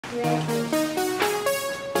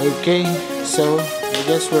Okay, so I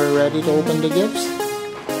guess we're ready to open the gifts.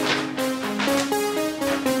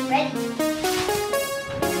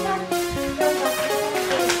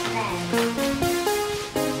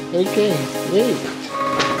 Okay, wait.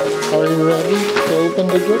 Are you ready to open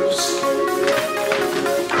the gifts?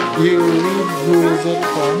 You read who is it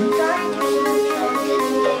from?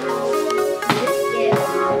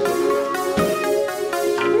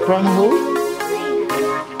 From who?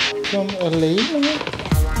 From Elena?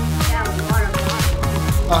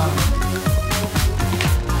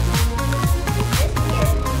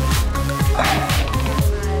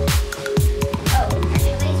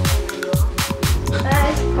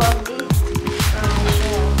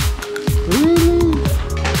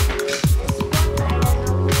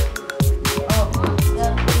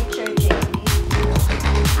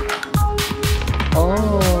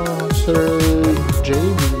 Sir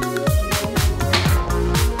Jamie.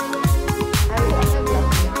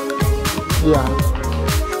 Yeah.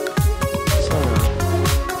 Sorry.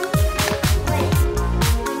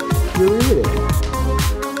 You read it.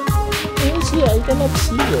 Let me see. I cannot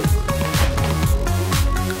see it.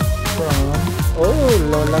 From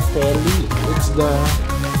Lola Feli. It's the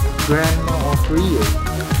grandma of Rio.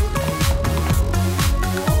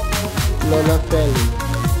 Lola Feli.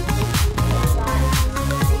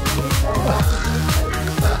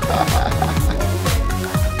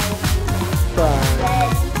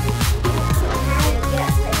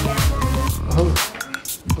 Oh,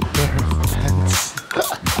 a pair of pants.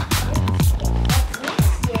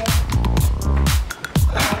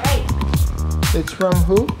 It's from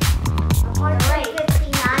who?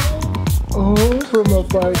 Oh, from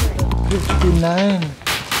Apartment 59.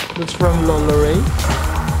 That's from Lola Ray.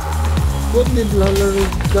 What did Lola Ray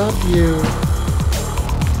got you?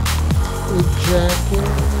 A jacket?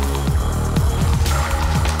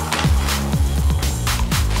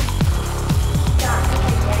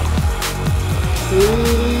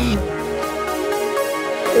 Hey.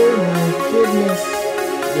 Oh my goodness.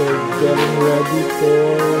 They're getting ready for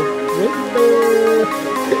winter.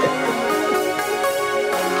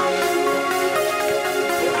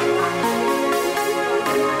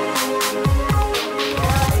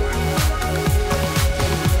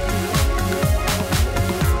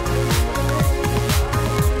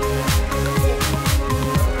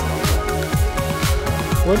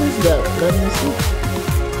 What is that? Let me see.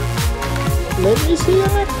 Let me see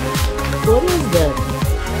it. What is that?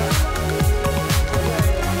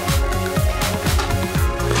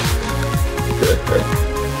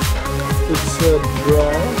 It's a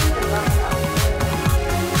draw.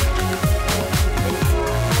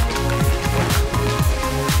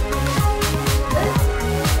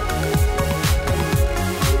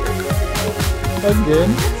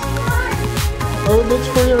 Again? Oh, that's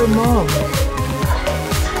for your mom.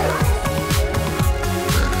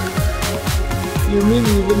 You mean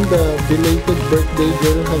even the belated birthday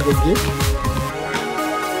girl has a gift?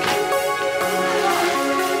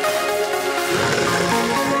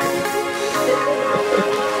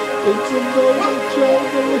 It's a bowl of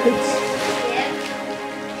chocolates.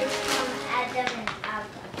 It's from Adam and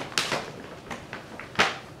Alba.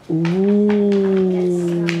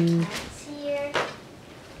 Ooh. That's here.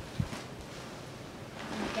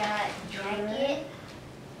 We got a jacket.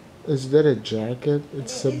 Is that a jacket?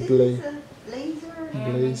 It's a blazer.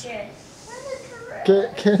 Blazer.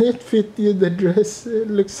 Can it fit you, the dress? It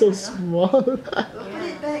looks so small. Put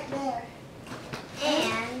it back there.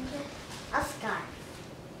 And a scarf.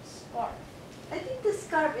 I think the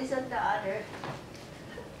scarf is on the other.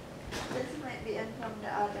 This might be from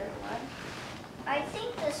the other one. I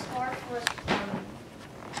think the scarf was from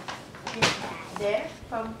this bag. There?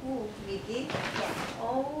 From who? Vicky? Yeah.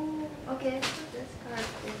 Oh, okay. Put the scarf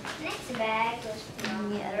in. Next bag was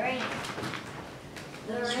from Lorraine.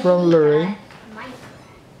 It's from Lorraine? got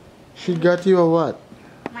Minecraft. She got you a what?